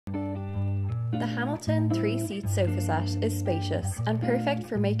The Hamilton 3-seat sofa set is spacious and perfect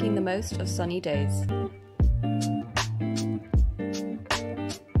for making the most of sunny days.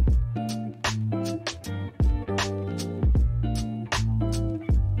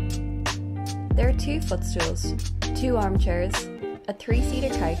 There are 2 footstools, 2 armchairs, a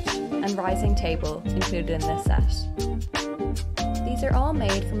 3-seater couch and rising table included in this set. These are all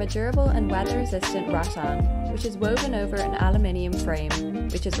made from a durable and weather-resistant rattan, which is woven over an aluminium frame,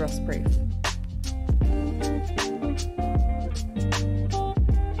 which is rust-proof.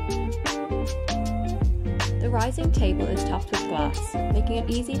 The rising table is topped with glass, making it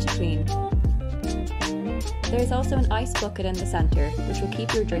easy to clean. There is also an ice bucket in the centre, which will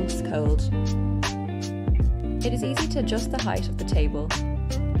keep your drinks cold. It is easy to adjust the height of the table.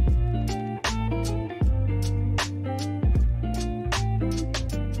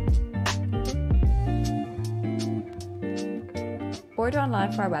 Order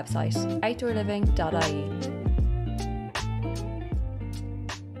online from our website, outdoorliving.ie.